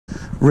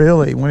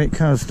really, when it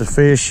comes to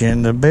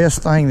fishing, the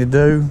best thing to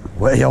do,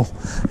 well,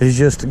 is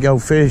just to go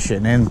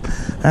fishing. And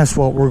that's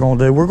what we're going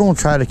to do. We're going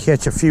to try to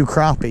catch a few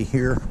crappie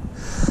here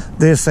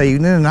this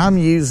evening. And I'm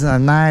using a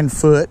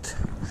 9-foot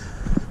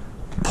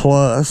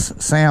plus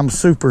Sam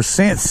Super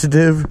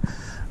Sensitive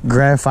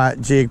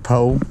graphite jig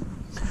pole,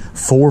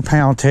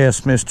 4-pound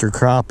test Mr.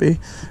 Crappie,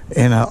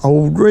 and an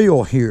old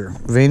reel here,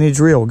 vintage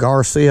reel,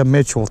 Garcia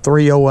Mitchell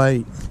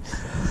 308.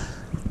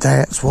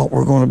 That's what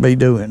we're going to be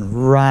doing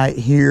right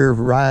here,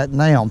 right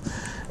now.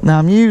 Now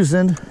I'm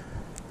using,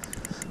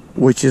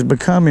 which is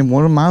becoming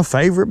one of my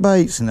favorite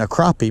baits, and a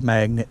crappie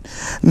magnet.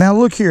 Now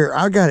look here,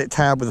 I got it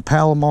tied with a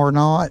Palomar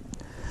knot,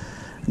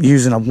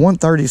 using a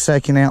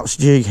 1/32 ounce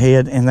jig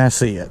head, and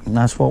that's it. And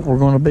that's what we're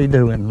going to be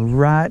doing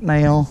right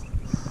now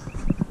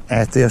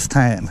at this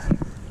time.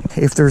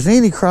 If there's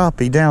any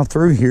crappie down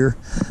through here,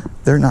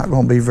 they're not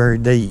going to be very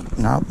deep.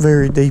 Not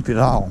very deep at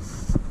all.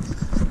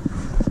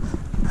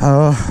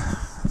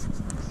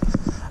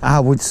 I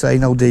would say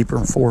no deeper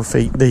than 4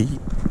 feet deep.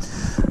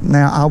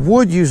 Now I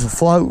would use a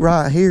float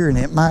right here, and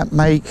it might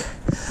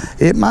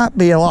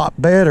be a lot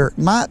better. It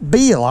might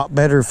be a lot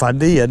better if I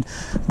did,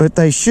 but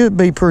they should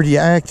be pretty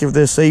active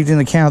this evening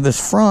to count this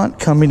front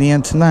coming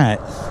in tonight.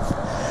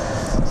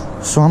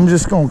 So I'm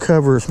just going to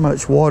cover as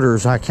much water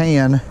as I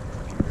can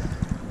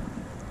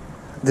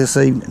this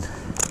evening.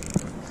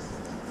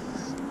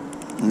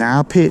 Now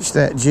I pitched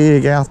that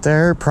jig out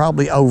there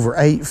probably over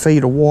 8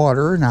 feet of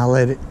water, and I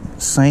let it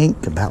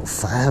sink about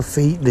 5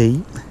 feet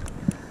deep,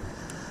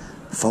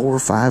 4 or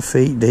 5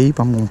 feet deep.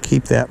 I'm going to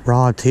keep that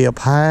rod tip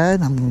high,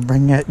 and I'm going to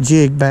bring that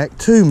jig back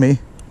to me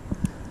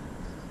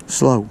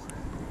slow,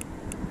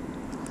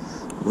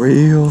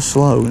 real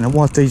slow. Now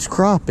what these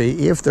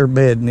crappie, if they're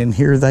bedding in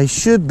here, they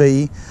should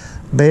be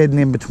bedding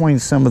in between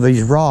some of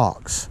these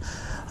rocks.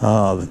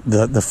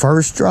 The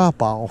first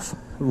drop off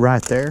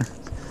right there,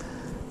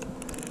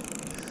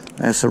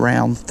 that's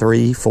around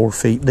 3-4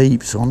 feet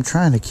deep. So I'm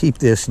trying to keep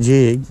this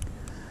jig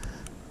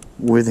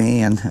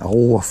within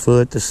a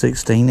foot to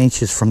 16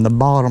 inches from the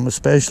bottom,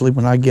 especially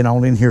when I get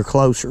on in here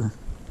closer.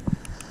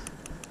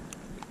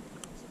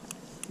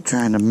 I'm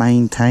trying to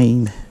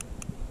maintain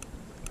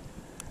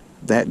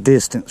that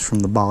distance from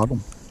the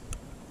bottom,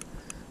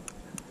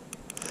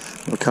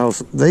 because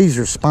these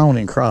are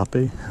spawning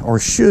crappie, or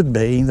should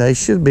be. They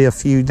should be a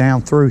few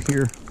down through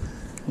here.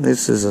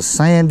 This is a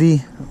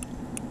sandy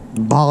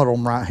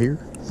bottom right here.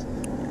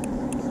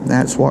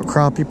 That's what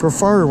crappie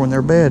prefer when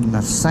they're bedding,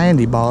 a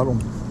sandy bottom.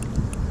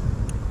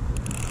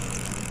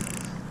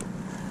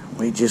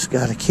 We just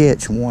got to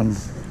catch one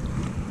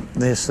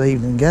this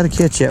evening. Got to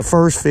catch that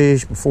first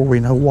fish before we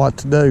know what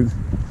to do.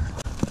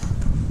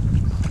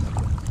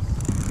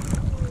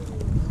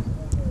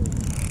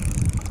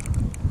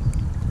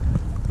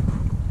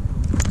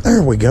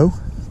 There we go.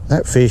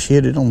 That fish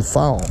hit it on the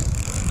fall.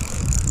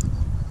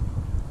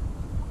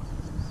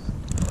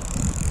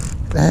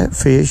 That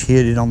fish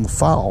hit it on the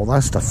fall.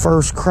 That's the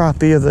first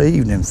crappie of the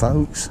evening,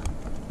 folks.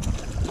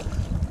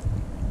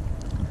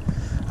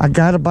 I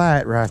got a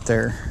bite right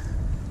there,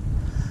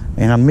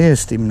 and I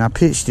missed him, and I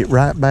pitched it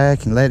right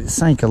back and let it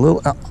sink a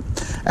little.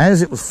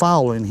 As it was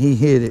falling, he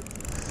hit it,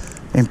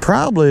 and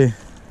probably,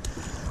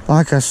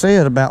 like I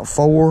said, about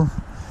 4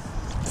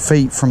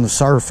 feet from the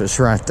surface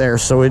right there.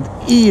 So it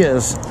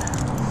is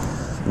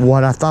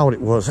what I thought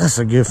it was. That's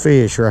a good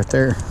fish right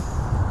there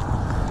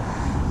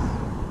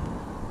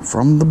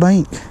from the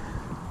bank.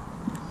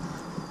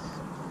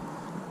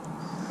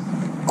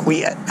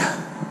 Quit.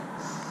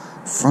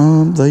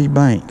 From the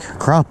bank.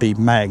 Crappie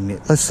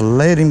magnet. Let's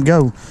let him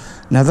go.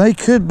 Now they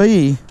could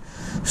be,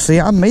 see,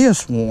 I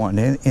missed one,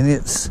 and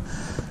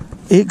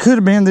it could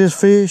have been this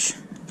fish,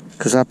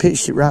 because I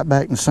pitched it right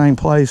back in the same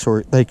place,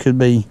 or they could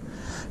be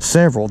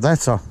several.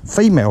 That's a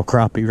female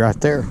crappie right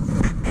there.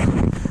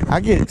 I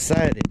get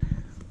excited.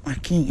 I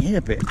can't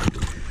help it.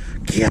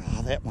 Yeah,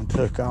 that one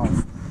took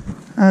off.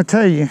 I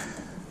tell you,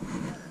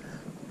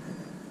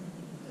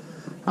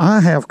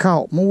 I have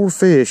caught more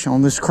fish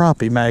on this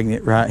crappie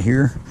magnet right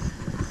here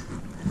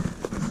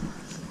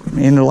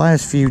in the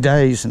last few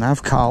days than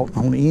I've caught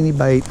on any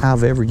bait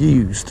I've ever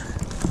used.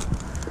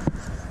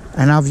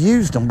 And I've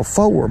used them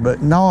before,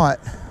 but not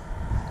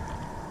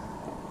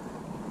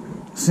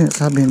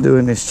since I've been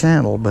doing this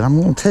channel. But I'm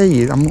going to tell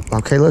you,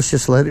 okay, let's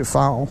just let it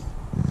fall.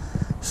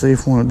 See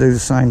if we want to do the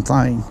same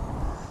thing.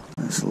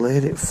 Let's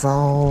let it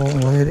fall,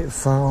 let it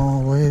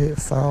fall, let it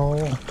fall.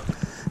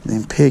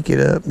 Then pick it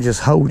up and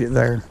just hold it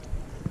there.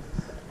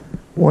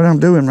 What I'm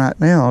doing right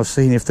now is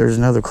seeing if there's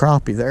another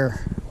crappie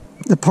there.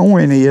 The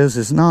point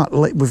is not,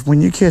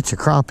 when you catch a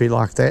crappie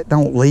like that,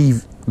 don't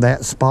leave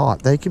that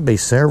spot. There could be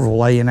several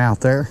laying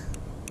out there.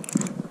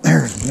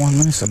 There's one,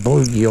 that's a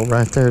bluegill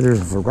right there. There's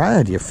a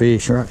variety of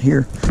fish right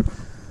here.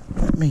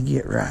 Let me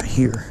get right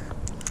here.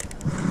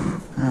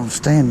 I'm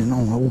standing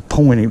on an old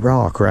pointy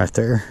rock right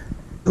there.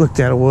 Looked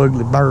at an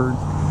ugly bird.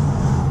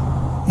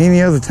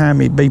 Any other time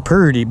he'd be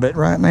pretty, but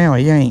right now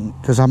he ain't,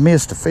 because I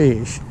missed a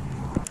fish.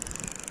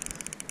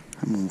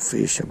 I'm gonna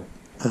fish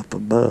up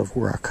above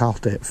where I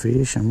caught that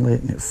fish. I'm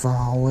letting it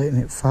fall,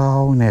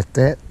 and at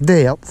that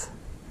depth,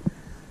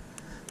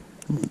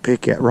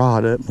 Pick that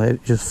rod up and let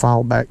it just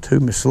fall back to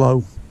me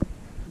slow.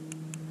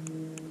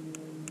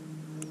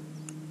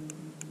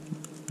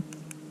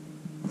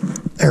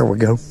 There we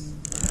go.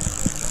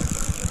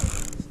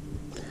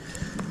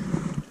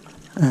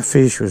 That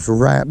fish was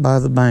right by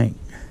the bank.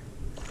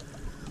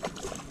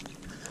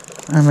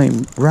 I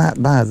mean,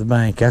 right by the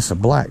bank. That's a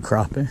black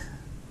crappie.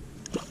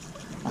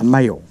 A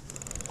male.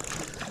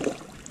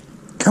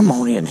 Come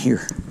on in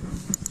here.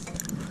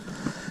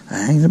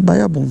 I ain't a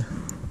babbling.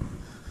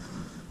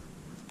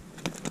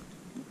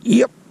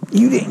 Yep,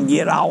 you didn't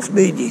get off,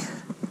 did you?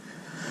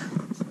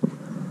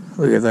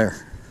 Look at there.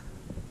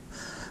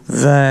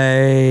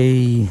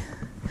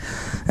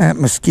 That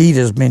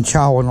mosquito's been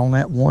chawing on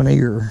that one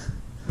ear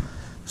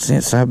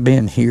since I've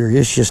been here.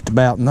 It's just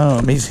about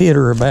numb. He's hit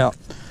her about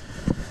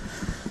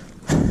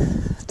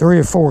 3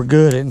 or 4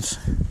 good ones.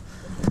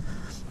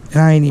 And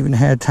I ain't even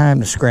had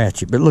time to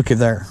scratch it. But look at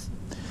there.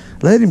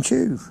 Let him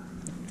chew.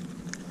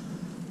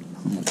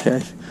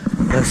 Okay.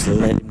 Let's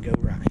let him go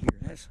right here.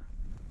 That's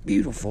a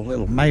beautiful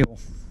little male.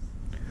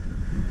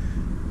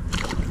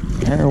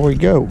 There we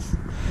go.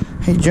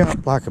 He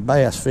jumped like a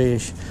bass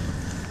fish.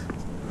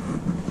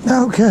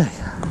 Okay.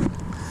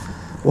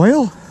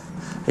 Well,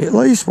 at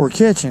least we're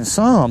catching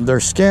some. They're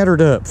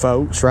scattered up,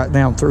 folks, right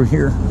down through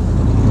here.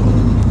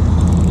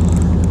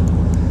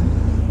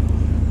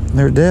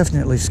 They're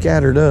definitely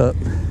scattered up.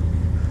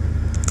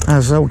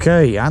 That's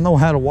okay. I know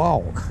how to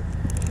walk.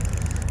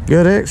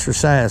 Good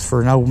exercise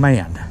for an old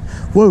man.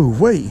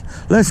 Woo-wee.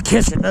 Let's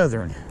catch another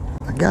one.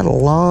 I got a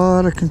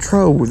lot of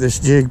control with this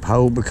jig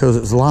pole because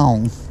it's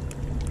long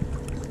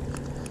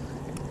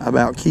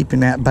about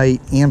keeping that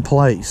bait in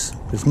place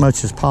as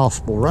much as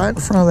possible right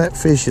in front of that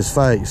fish's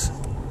face.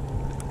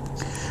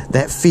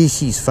 That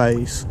fishy's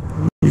face.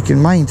 You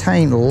can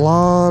maintain a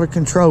lot of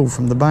control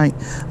from the bank,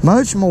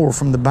 much more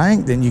from the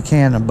bank than you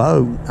can a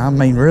boat. I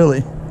mean,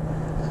 really.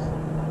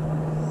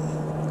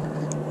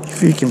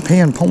 If you can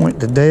pinpoint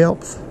the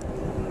depth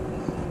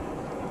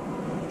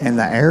and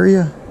the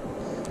area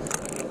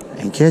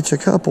and catch a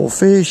couple of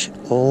fish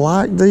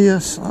like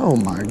this, oh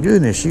my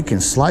goodness, you can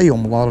slay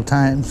them a lot of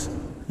times.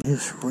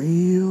 Just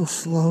real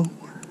slow,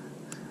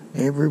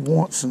 every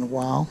once in a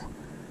while.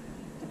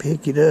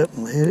 Pick it up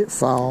and let it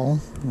fall.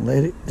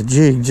 Let the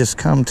jig just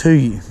come to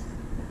you.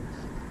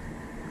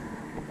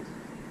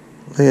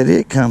 Let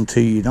it come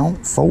to you.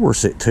 Don't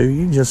force it to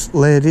you. Just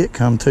let it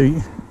come to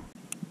you.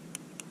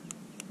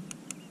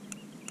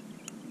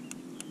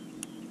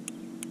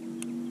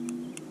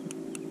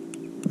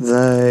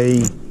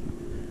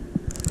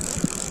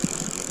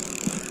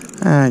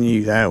 I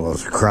knew that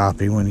was a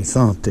crappie when he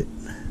thumped it.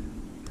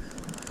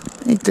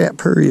 Ain't that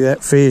pretty,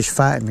 that fish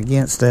fighting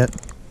against that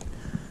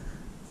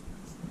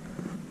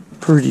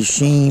pretty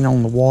sheen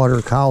on the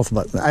water caused,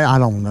 but I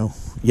don't know.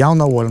 Y'all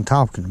know what I'm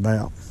talking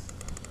about.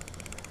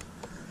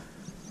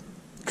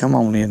 Come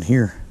on in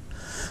here.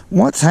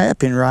 What's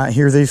happening right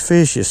here? These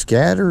fish is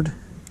scattered.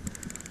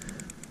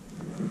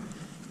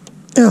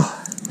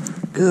 Oh,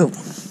 good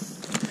one.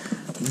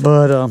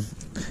 But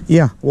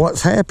yeah,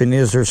 what's happened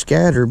is they're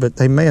scattered, but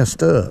they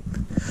messed up.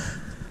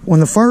 When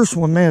the first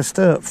one messed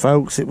up,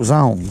 folks, it was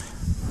on.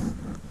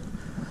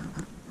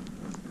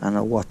 I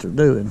know what they're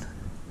doing.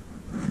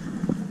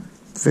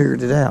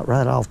 Figured it out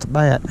right off the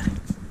bat.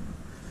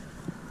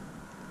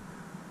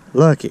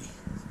 Lucky.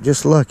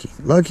 Just lucky.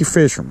 Lucky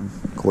fisherman.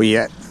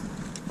 Quit.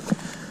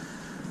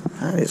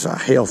 That is a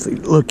healthy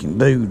looking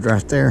dude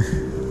right there.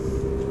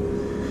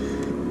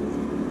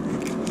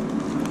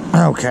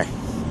 Okay.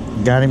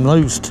 Got him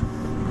loosed.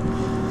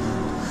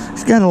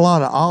 He's got a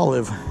lot of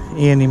olive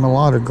in him. A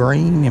lot of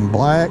green and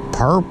black,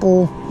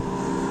 purple,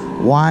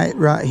 white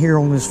right here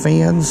on his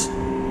fins.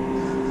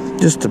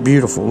 Just a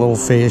beautiful little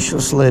fish.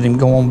 Let's let him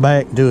go on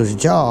back and do his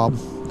job.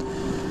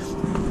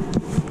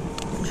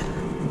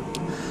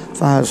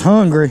 If I was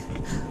hungry,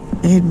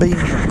 he'd be in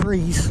the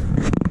grease.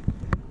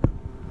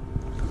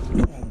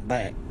 Go on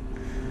back.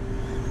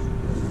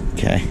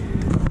 Okay.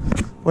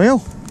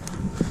 Well,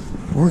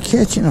 we're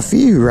catching a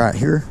few right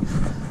here.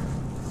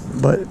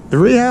 But the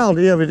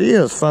reality of it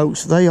is,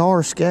 folks, they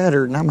are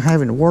scattered and I'm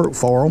having to work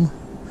for them.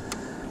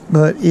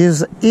 But is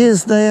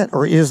that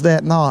or is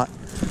that not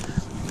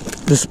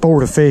the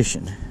sport of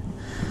fishing?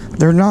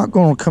 They're not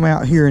going to come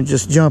out here and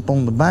just jump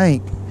on the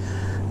bank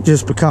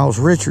just because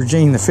Richard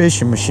Gene the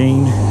fishing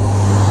machine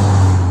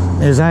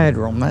is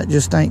after them. That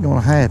just ain't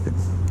going to happen.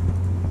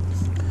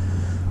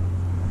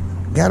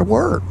 Got to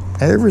work.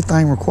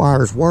 Everything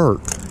requires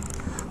work.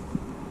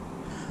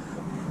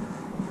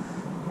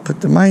 But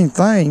the main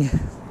thing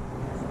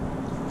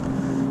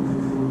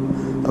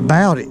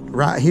about it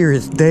right here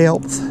is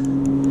depth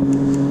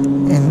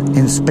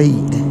and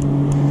speed.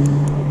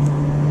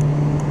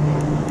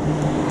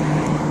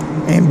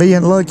 And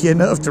being lucky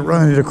enough to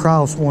run it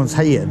across one's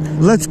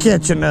head. Let's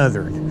catch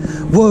another one.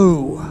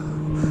 Whoa.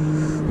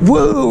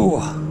 Whoa.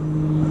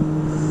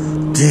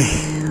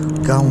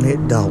 Doggone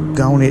it,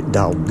 doggone it,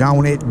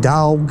 doggone it,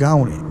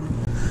 doggone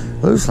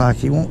it. Looks like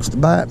he wants to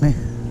bite me.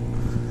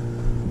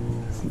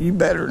 You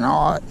better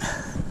not.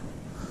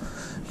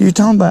 You're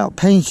talking about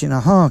pinching a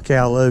hunk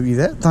out of you.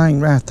 That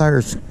thing right there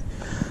is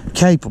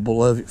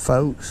capable of it,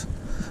 folks.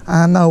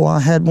 I know I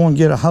had one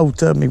get a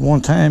hold of me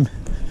one time.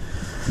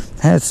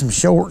 Had some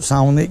shorts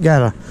on. It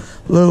got a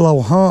little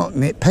old hunk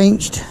and it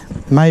pinched,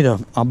 made a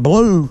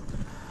blue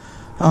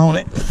on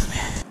it.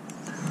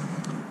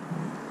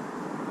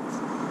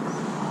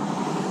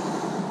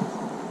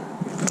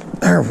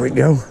 There we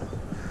go.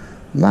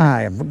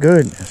 My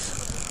goodness.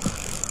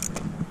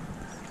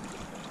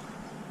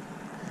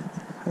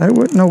 There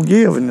wasn't no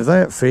giving to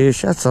that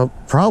fish. That's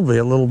probably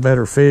a little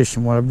better fish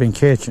than what I've been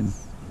catching.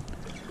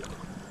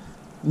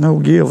 No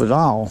give at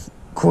all.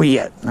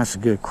 Quit. That's a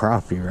good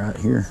crappie right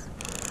here.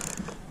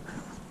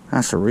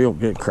 That's a real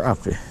good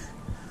crappie.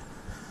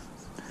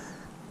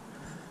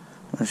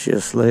 Let's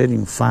just let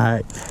him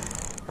fight.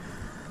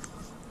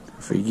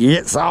 If he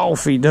gets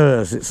off, he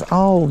does. It's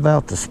all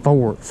about the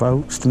sport,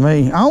 folks, to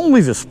me. Only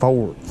the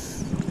sport.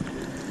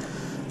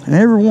 And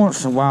every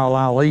once in a while,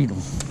 I'll eat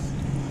them.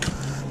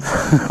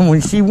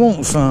 When she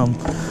wants some,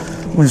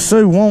 when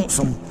Sue wants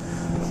them,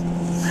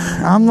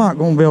 I'm not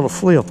going to be able to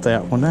flip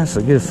that one. That's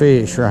a good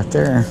fish right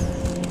there.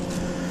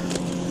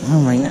 I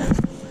mean,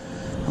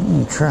 I'm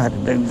going to try to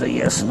do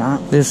this.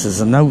 This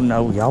is a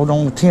no-no. Y'all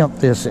don't attempt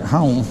this at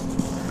home.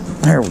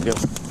 There we go.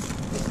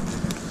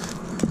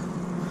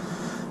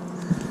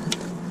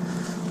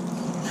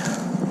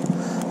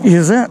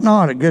 Is that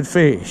not a good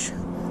fish?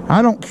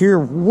 I don't care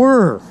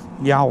where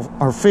y'all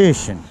are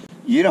fishing.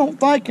 You don't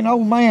think an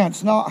old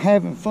man's not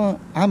having fun?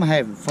 I'm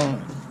having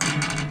fun.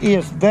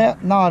 Is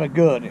that not a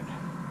good one?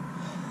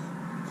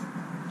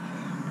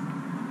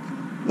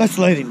 Let's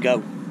let him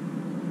go.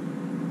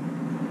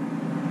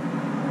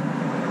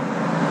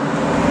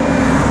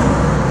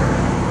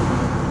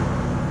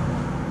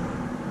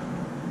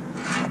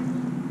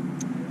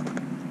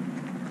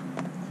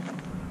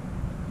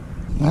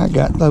 I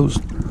got those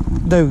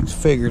dudes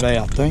figured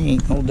out. There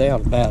ain't no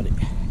doubt about it.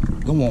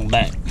 Go on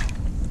back.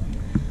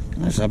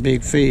 That's a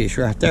big fish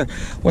right there.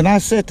 When I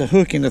set the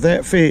hook into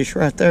that fish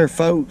right there,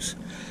 folks,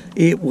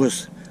 it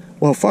was,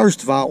 well,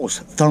 first of all, it was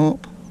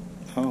thump.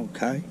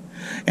 Okay.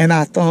 And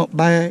I thumped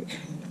back,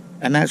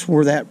 and that's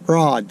where that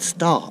rod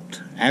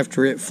stopped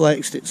after it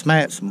flexed its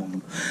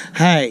maximum.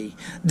 Hey,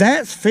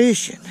 that's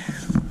fishing.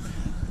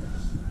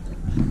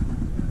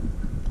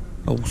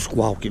 Old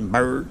squawking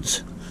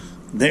birds.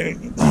 There.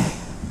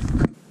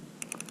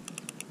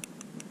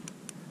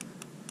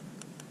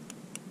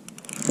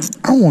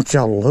 I want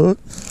y'all to look.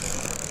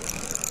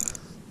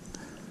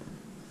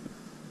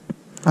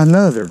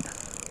 Another.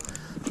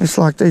 It's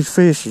like these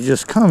fish are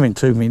just coming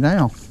to me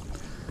now.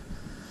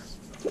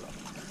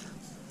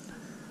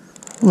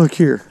 Look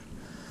here.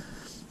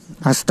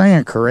 I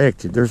stand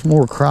corrected. There's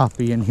more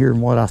crappie in here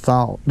than what I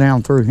thought.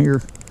 Down through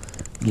here.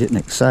 Getting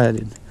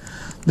excited.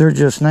 They're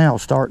just now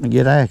starting to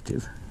get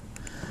active.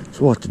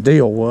 That's what the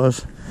deal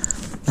was.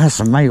 That's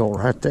a male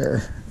right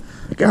there.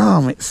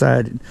 God, I'm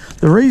excited.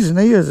 The reason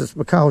is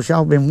because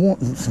y'all been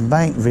wanting some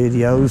bank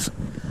videos,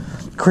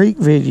 creek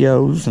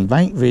videos and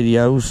bank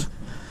videos,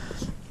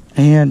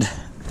 and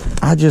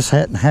I just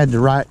hadn't had the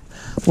right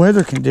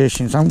weather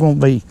conditions. I'm going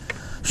to be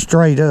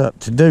straight up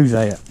to do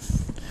that.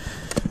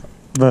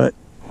 But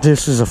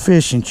this is a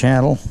fishing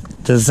channel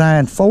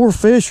designed for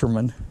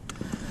fishermen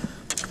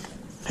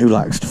who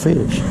likes to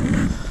fish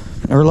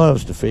or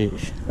loves to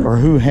fish or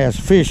who has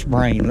fish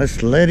brain.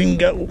 Let's let him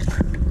go.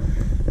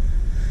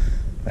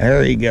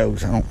 There he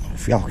goes. I don't know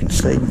if y'all can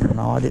see or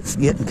not. It's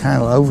getting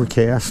kind of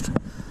overcast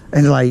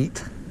and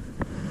late.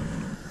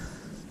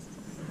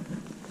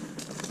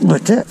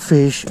 But that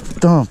fish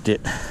thumped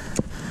it.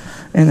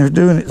 And they're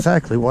doing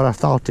exactly what I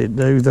thought they'd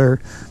do. They're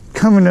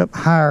coming up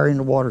higher in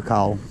the water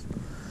column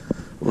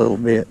a little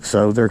bit.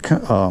 So they're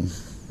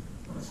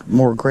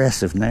more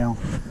aggressive now.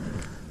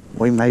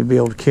 We may be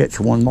able to catch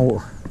one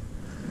more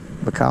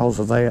because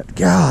of that.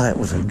 God, that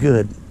was a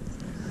good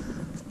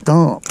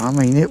thump. I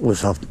mean, it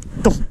was a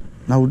thump.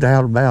 No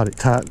doubt about it,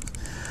 type.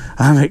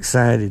 I'm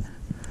excited.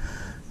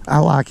 I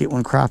like it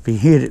when crappie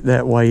hit it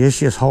that way. It's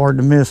just hard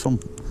to miss them.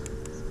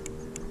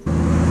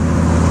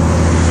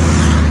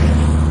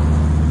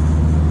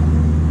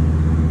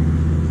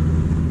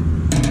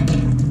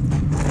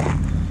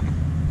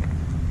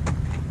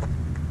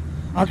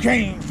 I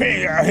can't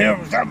figure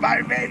out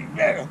somebody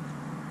been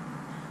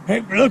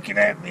looking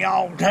at me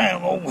all the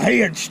time. Old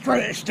head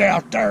stretched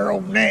out there,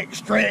 old neck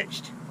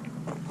stretched.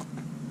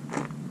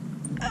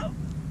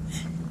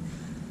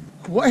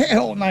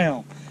 Well,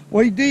 now,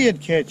 we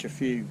did catch a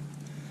few.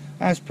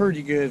 That's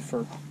pretty good for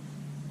an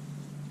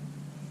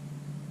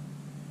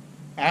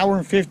hour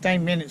and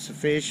 15 minutes of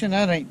fishing.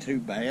 That ain't too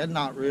bad,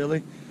 not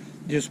really.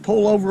 Just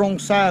pull over on the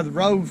side of the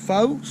road,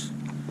 folks,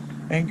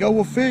 and go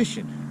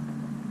a-fishing.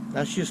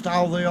 That's just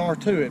all there are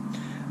to it.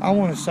 I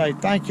want to say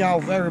thank y'all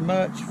very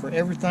much for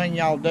everything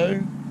y'all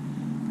do.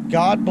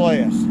 God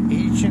bless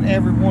each and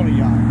every one of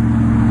y'all.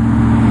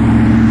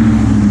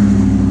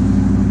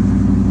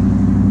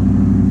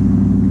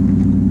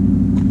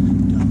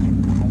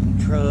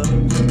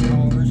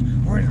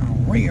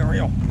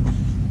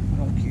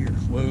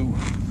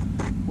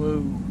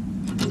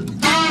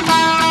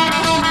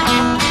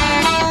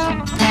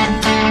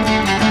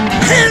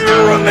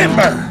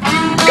 Remember,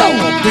 go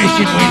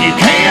fishing when you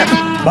can,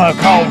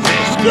 because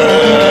it's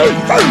good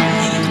food.